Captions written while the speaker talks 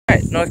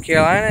North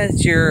Carolina,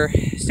 it's your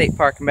state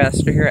park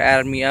ambassador here,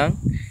 Adam Young,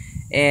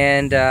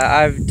 and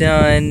I've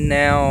done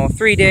now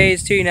 3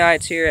 days, 2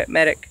 nights here at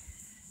Medoc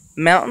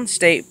Mountain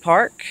State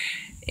Park,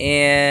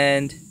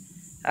 and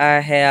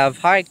I have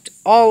hiked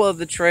all of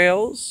the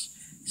trails,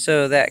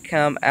 so that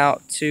come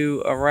out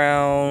to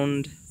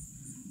around,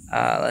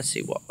 let's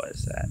see, what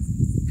was that?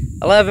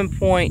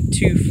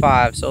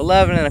 11.25, so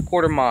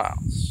 11.25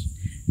 miles.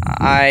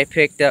 I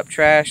picked up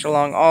trash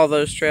along all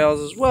those trails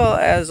as well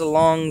as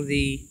along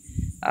the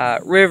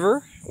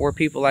river where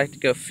people like to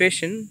go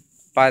fishing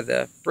by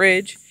the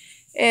bridge,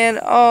 and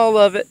all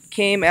of it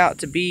came out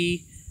to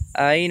be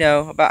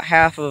about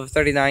half of a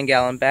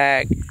 39-gallon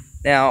bag.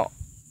 Now,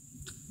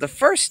 the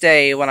first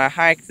day when I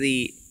hiked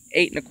the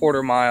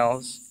 8.25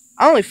 miles,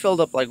 I only filled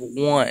up like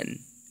one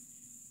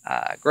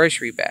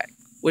grocery bag,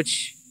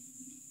 which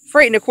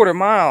for 8.25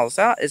 miles,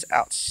 that is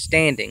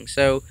outstanding.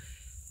 So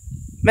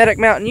Medoc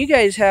Mountain, you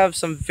guys have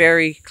some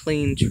very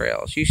clean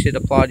trails. You should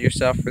applaud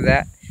yourself for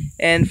that.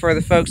 And for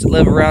the folks that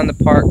live around the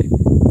park,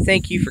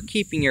 thank you for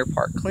keeping your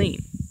park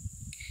clean.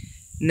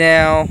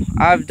 Now,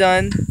 I've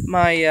done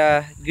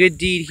my good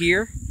deed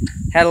here,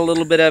 had a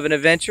little bit of an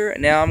adventure,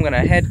 and now I'm going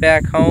to head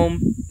back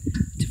home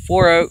to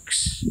Four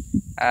Oaks,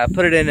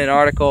 put it in an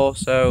article,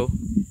 so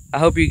I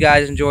hope you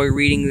guys enjoy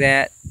reading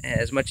that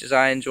as much as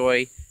I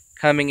enjoy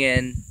coming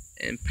in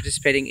and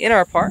participating in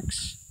our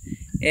parks.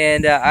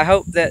 And I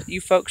hope that you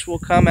folks will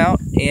come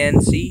out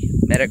and see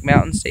Medoc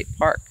Mountain State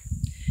Park.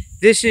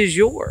 This is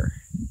your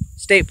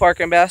State Park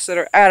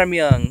Ambassador, Adam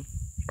Young,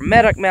 from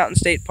Medoc Mountain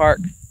State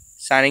Park,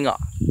 signing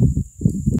off.